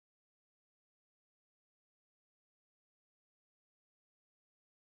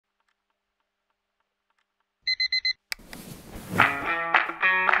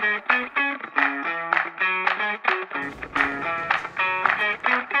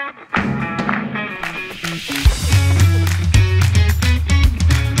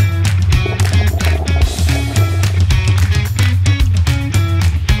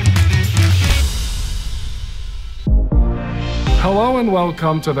Hello and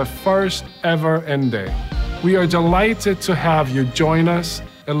welcome to the first ever N Day. We are delighted to have you join us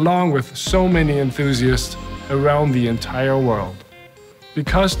along with so many enthusiasts around the entire world.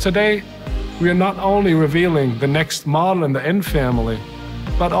 Because today, we are not only revealing the next model in the N family,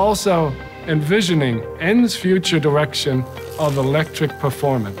 but also envisioning N's future direction of electric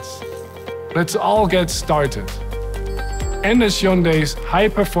performance. Let's all get started. N is Hyundai's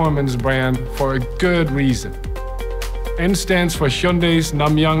high-performance brand for a good reason. N stands for Hyundai's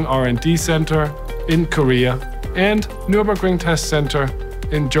Namyang R&D Center in Korea and Nürburgring Test Center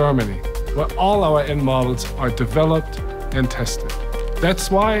in Germany, where all our N models are developed and tested.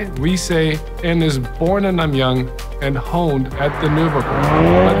 That's why we say N is born in Namyang and honed at the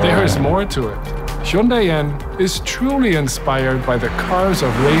Nürburgring. But there is more to it. Hyundai N is truly inspired by the cars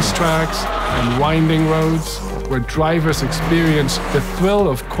of racetracks and winding roads, where drivers experience the thrill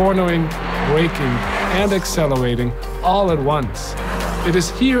of cornering, braking, and accelerating all at once. It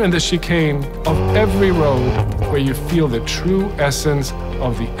is here in the chicane of every road where you feel the true essence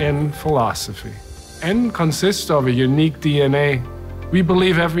of the N philosophy. N consists of a unique DNA. We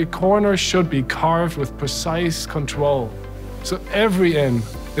believe every corner should be carved with precise control. So every N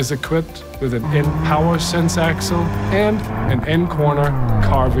is equipped with an N power sense axle and an N corner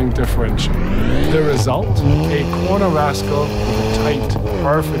carving differential. The result? A corner rascal with a tight,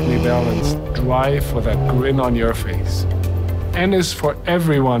 perfectly balanced drive for that grin on your face. N is for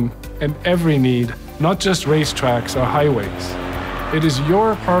everyone and every need, not just racetracks or highways. It is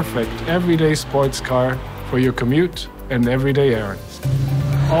your perfect everyday sports car for your commute and everyday errands.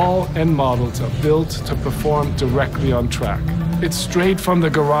 All N models are built to perform directly on track. It's straight from the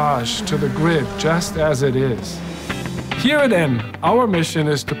garage to the grid, just as it is. Here at N, our mission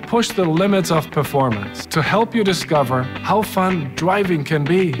is to push the limits of performance, to help you discover how fun driving can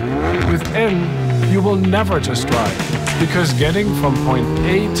be. With N, you will never just drive, because getting from point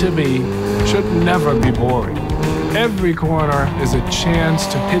A to B should never be boring. Every corner is a chance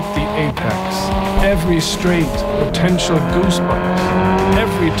to hit the apex. Every straight, potential goosebumps.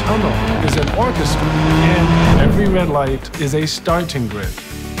 Every tunnel is an orchestra, and every red light is a starting grid.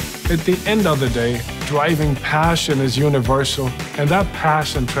 At the end of the day, driving passion is universal, and that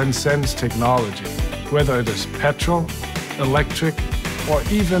passion transcends technology, whether it is petrol, electric, or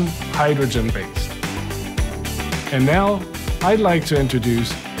even hydrogen-based. And now, I'd like to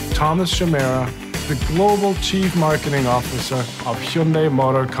introduce Thomas Shamera, the Global Chief Marketing Officer of Hyundai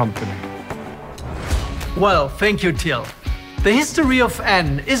Motor Company. Well, thank you, Till. The history of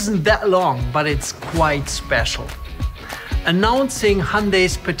N isn't that long, but it's quite special. Announcing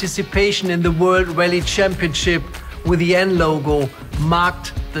Hyundai's participation in the World Rally Championship with the N logo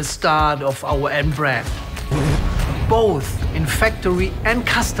marked the start of our N brand. Both in factory and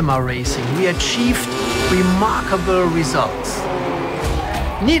customer racing, we achieved remarkable results.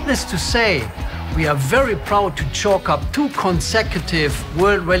 Needless to say, we are very proud to chalk up 2 consecutive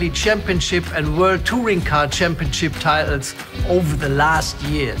World Rally Championship and World Touring Car Championship titles over the last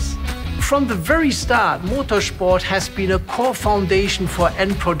years. From the very start, motorsport has been a core foundation for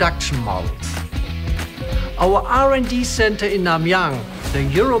N production models. Our R&D center in Namyang, the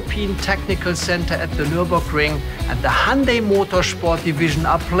European Technical Center at the Nürburgring, and the Hyundai Motorsport division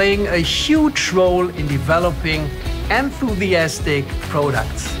are playing a huge role in developing enthusiastic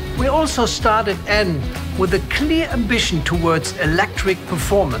products. We also started N with a clear ambition towards electric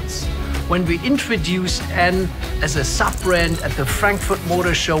performance when we introduced N as a sub-brand at the Frankfurt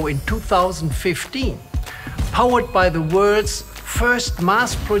Motor Show in 2015. Powered by the world's first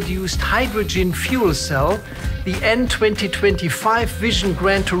mass-produced hydrogen fuel cell, the N 2025 Vision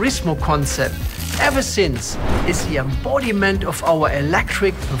Gran Turismo concept, ever since, is the embodiment of our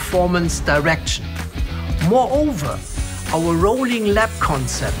electric performance direction. Moreover, our rolling lab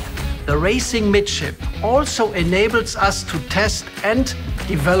concept, the racing midship, also enables us to test and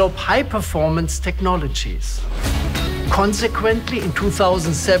develop high-performance technologies. Consequently, in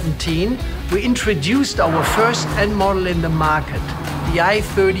 2017, we introduced our first N model in the market, the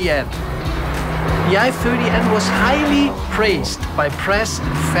i30N. The i30N was highly praised by press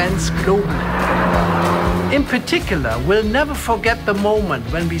and fans globally. In particular, we'll never forget the moment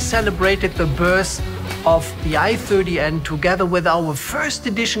when we celebrated the birth of the i30N together with our first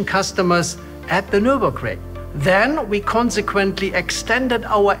edition customers at the Nürburgring. Then we consequently extended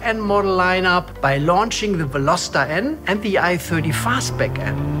our N model lineup by launching the Veloster N and the i30 Fastback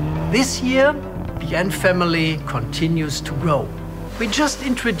N. This year, the N family continues to grow. we just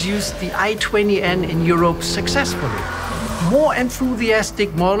introduced the i20N in Europe successfully. More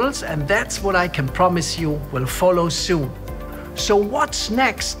enthusiastic models, and that's what I can promise you will follow soon. So what's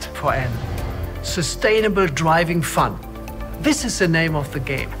next for N? Sustainable driving fun. This is the name of the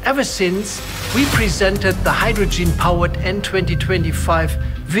game. Ever since we presented the hydrogen-powered N 2025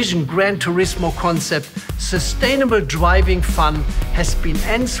 Vision Gran Turismo concept, sustainable driving fun has been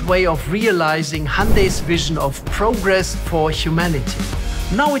N's way of realizing Hyundai's vision of progress for humanity.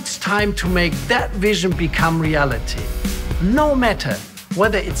 Now it's time to make that vision become reality. No matter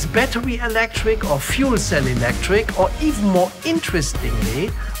whether it's battery electric or fuel cell electric, or even more interestingly,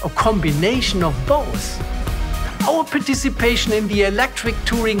 a combination of both. Our participation in the Electric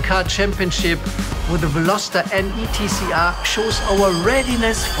Touring Car Championship with the Veloster N ETCR shows our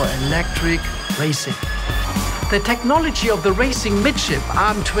readiness for electric racing. The technology of the racing midship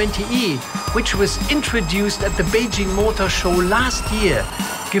RM20E, which was introduced at the Beijing Motor Show last year,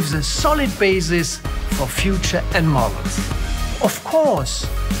 gives a solid basis for future N models. Of course,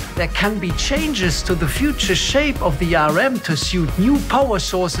 there can be changes to the future shape of the RM to suit new power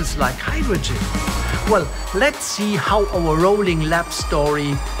sources like hydrogen. Well, let's see how our rolling lap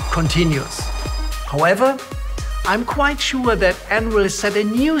story continues. However, I'm quite sure that N will set a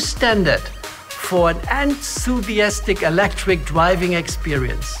new standard for an enthusiastic electric driving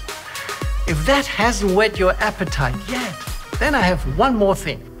experience. If that hasn't whet your appetite yet, then I have one more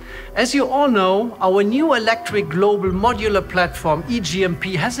thing. As you all know, our new electric global modular platform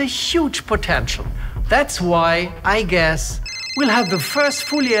EGMP has a huge potential. That's why, I guess, we'll have the first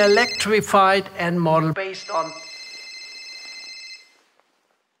fully electrified N model based on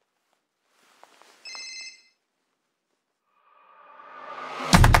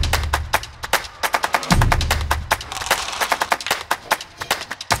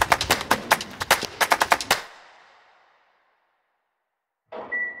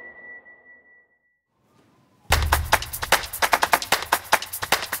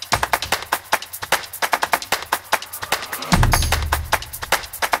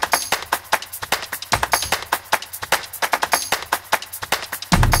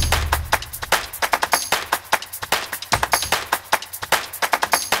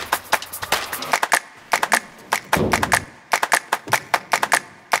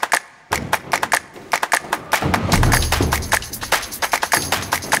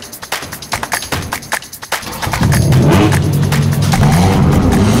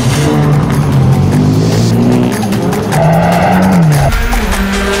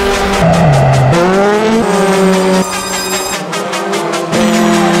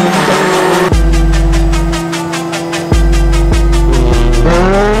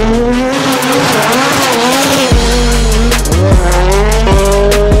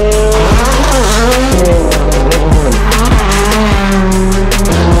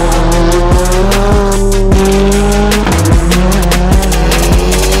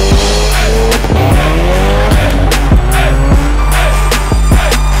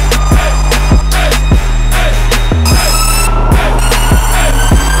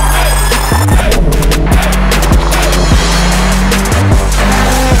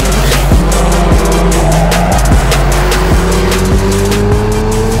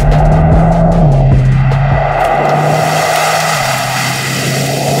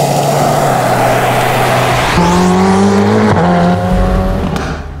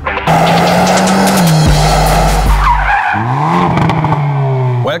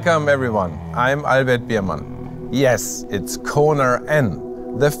Welcome everyone, I'm Albert Biermann. Yes, it's KONA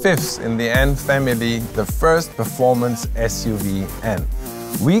N, the fifth in the N family, the first performance SUV N.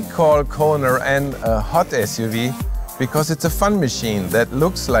 We call KONA N a hot SUV because it's a fun machine that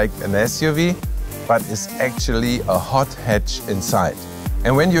looks like an SUV, but is actually a hot hatch inside.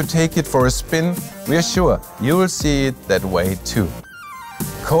 And when you take it for a spin, we're sure you will see it that way too.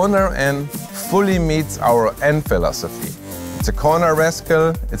 KONA N fully meets our N philosophy. It's a corner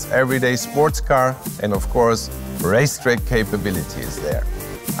rascal, it's everyday sports car, and of course, racetrack capability is there.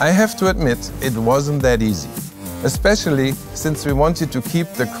 I have to admit, it wasn't that easy, especially since we wanted to keep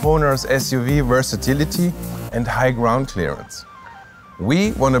the KONA's SUV versatility and high ground clearance.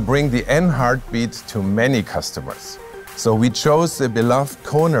 We want to bring the N heartbeat to many customers. So we chose the beloved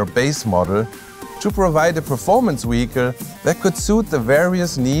KONA base model to provide a performance vehicle that could suit the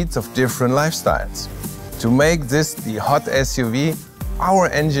various needs of different lifestyles. To make this the hot SUV, our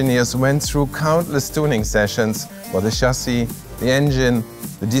engineers went through countless tuning sessions for the chassis, the engine,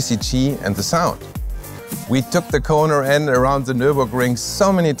 the DCG and the sound. We took the KONA N around the Nürburgring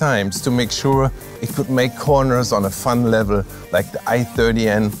so many times to make sure it could make corners on a fun level like the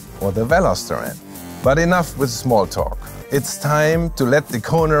i30N or the Veloster N. But enough with small talk. it's time to let the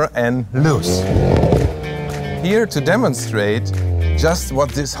KONA N loose. Here to demonstrate just what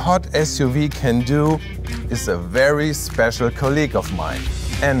this hot SUV can do is a very special colleague of mine,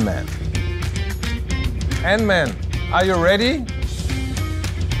 N-Man. N-Man, are you ready?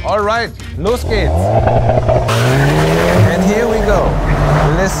 All right, los geht's. And here we go.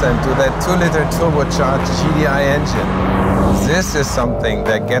 Listen to that 2-liter turbocharged GDI engine. This is something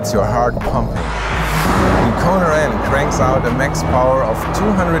that gets your heart pumping. The KONA N cranks out a max power of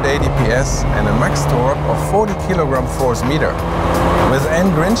 280 PS and a max torque of 40 kg force-meter. With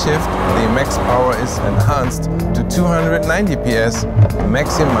N grin shift, the max power is enhanced to 290 PS,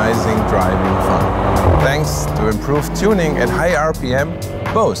 maximizing driving fun. Thanks to improved tuning at high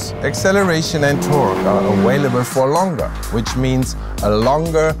RPM, both acceleration and torque are available for longer, which means a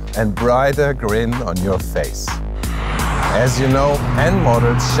longer and brighter grin on your face. As you know, N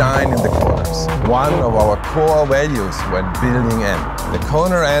models shine in the corners, one of our core values when building N. The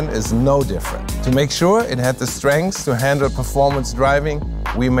KONA N is no different. To make sure it had the strength to handle performance driving,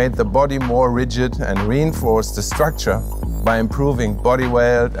 we made the body more rigid and reinforced the structure by improving body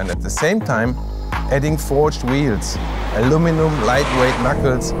weld and at the same time adding forged wheels, aluminum lightweight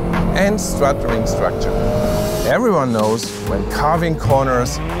knuckles and struttering structure. Everyone knows when carving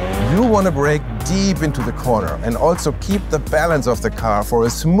corners, you want to brake deep into the corner and also keep the balance of the car for a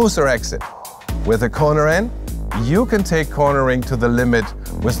smoother exit. With the KONA N, you can take cornering to the limit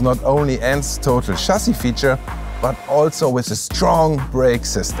with not only N's total chassis feature, but also with a strong brake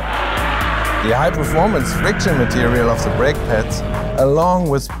system. The high-performance friction material of the brake pads, along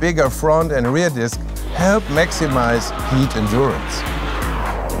with bigger front and rear disc, help maximize heat endurance.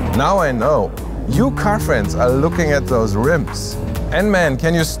 Now I know, you car fans are looking at those rims. N-Man,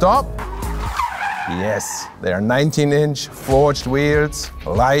 can you stop? Yes, they are 19-inch forged wheels,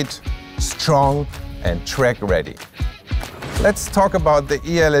 light, strong and track ready. Let's talk about the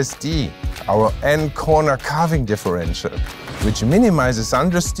ELSD, our N corner carving differential, which minimizes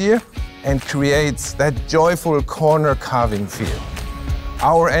understeer and creates that joyful corner carving feel.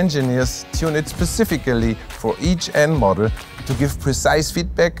 Our engineers tune it specifically for each N model to give precise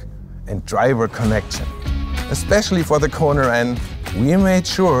feedback and driver connection. Especially for the KONA N, we made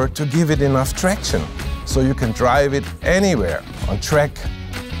sure to give it enough traction so you can drive it anywhere, on track,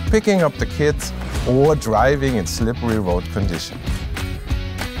 picking up the kids or driving in slippery road condition.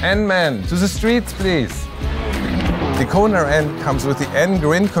 N-Man, to the streets please! The KONA N comes with the N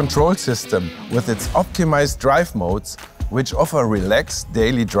Grin control system with its optimized drive modes, which offer relaxed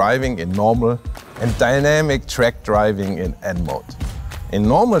daily driving in normal and dynamic track driving in N mode. In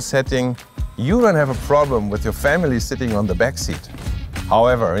normal setting, you don't have a problem with your family sitting on the back seat.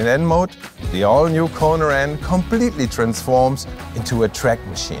 However, in N mode, the all-new KONA N completely transforms into a track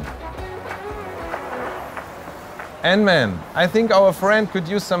machine. N-Man, I think our friend could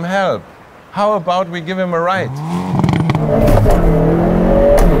use some help. How about we give him a ride?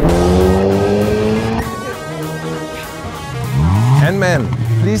 N-Man,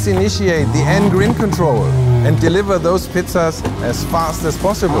 please initiate the N Grin control and deliver those pizzas as fast as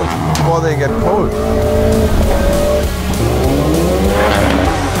possible before they get cold.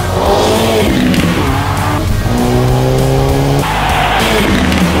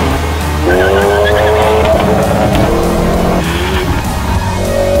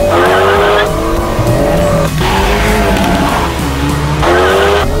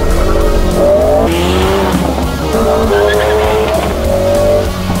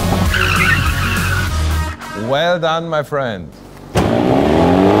 Well done, my friend.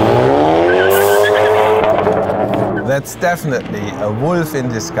 That's definitely a wolf in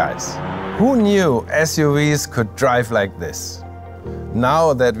disguise. Who knew SUVs could drive like this?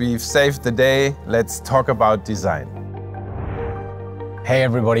 Now that we've saved the day, let's talk about design. Hey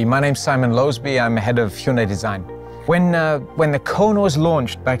everybody, my name's Simon Loseby. I'm head of Hyundai Design. When the KONA was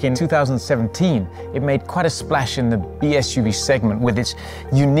launched back in 2017, it made quite a splash in the BSUV segment with its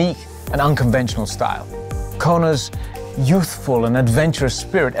unique and unconventional style. KONA's youthful and adventurous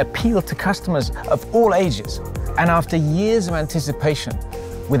spirit appealed to customers of all ages. And after years of anticipation,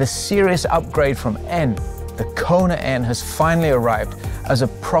 with a serious upgrade from N, the KONA N has finally arrived as a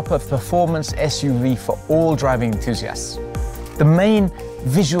proper performance SUV for all driving enthusiasts. The main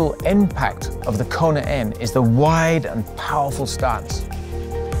visual impact of the KONA N is the wide and powerful stance.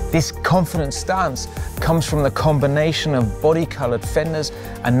 This confident stance comes from the combination of body-colored fenders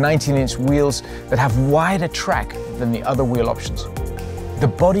and 19-inch wheels that have wider track than the other wheel options. The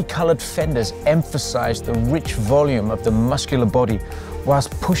body-colored fenders emphasize the rich volume of the muscular body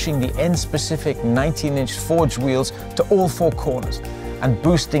whilst pushing the N-specific 19-inch forged wheels to all four corners and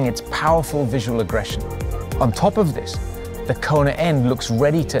boosting its powerful visual aggression. On top of this, the KONA N looks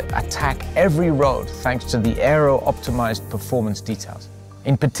ready to attack every road thanks to the aero-optimized performance details.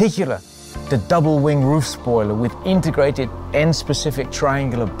 In particular, the double-wing roof spoiler with integrated N-specific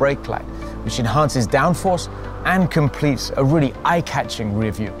triangular brake light, which enhances downforce and completes a really eye-catching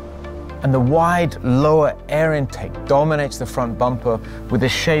rear view. And the wide, lower air intake dominates the front bumper with a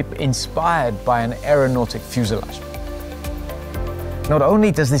shape inspired by an aeronautic fuselage. Not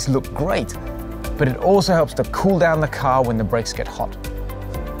only does this look great, but it also helps to cool down the car when the brakes get hot.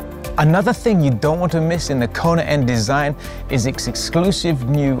 Another thing you don't want to miss in the KONA N design is its exclusive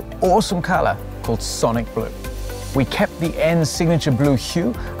new awesome color called Sonic Blue. We kept the N's signature blue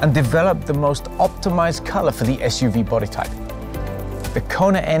hue and developed the most optimized color for the SUV body type. The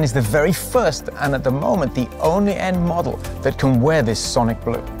KONA N is the very first and at the moment the only N model that can wear this Sonic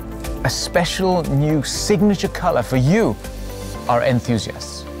Blue. A special new signature color for you, our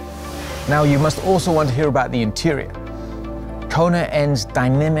enthusiasts. Now you must also want to hear about the interior. KONA N's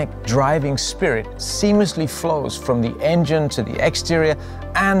dynamic driving spirit seamlessly flows from the engine to the exterior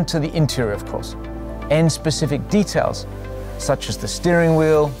and to the interior, of course. N-specific details, such as the steering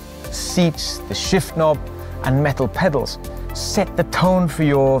wheel, seats, the shift knob, and metal pedals, set the tone for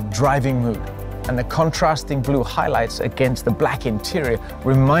your driving mood. And the contrasting blue highlights against the black interior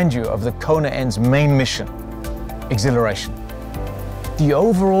remind you of the KONA N's main mission, exhilaration. The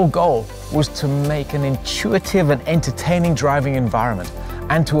overall goal was to make an intuitive and entertaining driving environment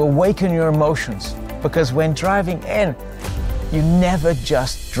and to awaken your emotions, because when driving N, you never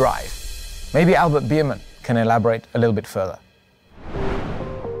just drive. Maybe Albert Biermann can elaborate a little bit further.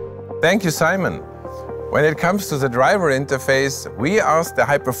 Thank you, Simon. When it comes to the driver interface, we asked the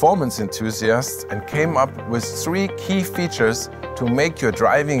high-performance enthusiasts and came up with 3 key features to make your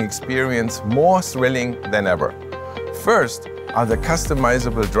driving experience more thrilling than ever. First are the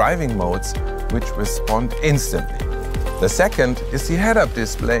customizable driving modes, which respond instantly. The second is the head-up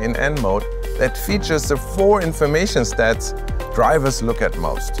display in N mode that features the 4 information stats drivers look at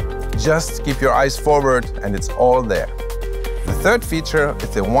most. Just keep your eyes forward and it's all there. The third feature is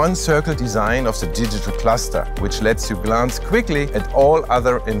the one-circle design of the digital cluster, which lets you glance quickly at all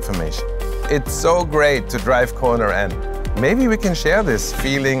other information. It's so great to drive KONA N. Maybe we can share this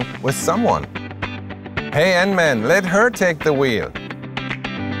feeling with someone. Hey N-Man, let her take the wheel.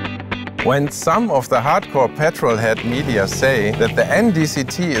 When some of the hardcore petrolhead media say that the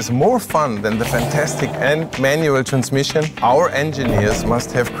NDCT is more fun than the fantastic N manual transmission, our engineers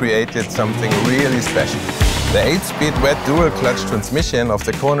must have created something really special. The 8-speed wet dual-clutch transmission of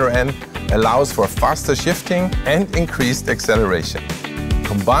the KONA N allows for faster shifting and increased acceleration.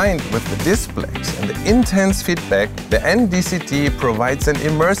 Combined with the displays and the intense feedback, the NDCT provides an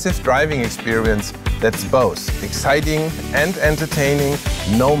immersive driving experience that's both exciting and entertaining,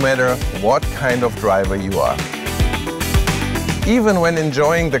 no matter what kind of driver you are. Even when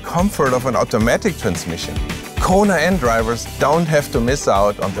enjoying the comfort of an automatic transmission, KONA N drivers don't have to miss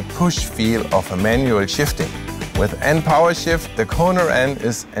out on the push feel of a manual shifting. With N Power Shift, the KONA N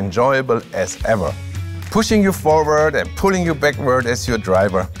is enjoyable as ever. Pushing you forward and pulling you backward as your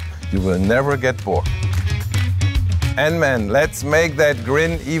driver, you will never get bored. N-Man, let's make that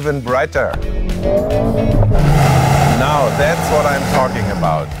grin even brighter. Now that's what I'm talking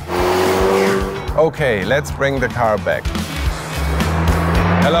about. Okay, let's bring the car back.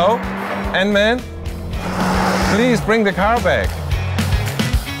 Hello? N-Man? Please bring the car back.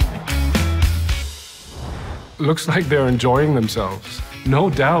 Looks like they're enjoying themselves.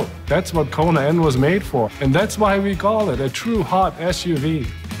 No doubt, that's what KONA N was made for, and that's why we call it a true hot SUV.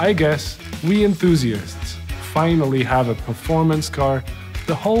 I guess we enthusiasts finally have a performance car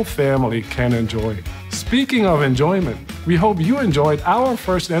the whole family can enjoy. Speaking of enjoyment, we hope you enjoyed our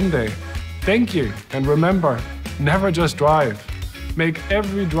first N Day. Thank you, and remember, never just drive. Make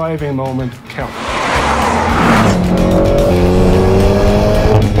every driving moment count.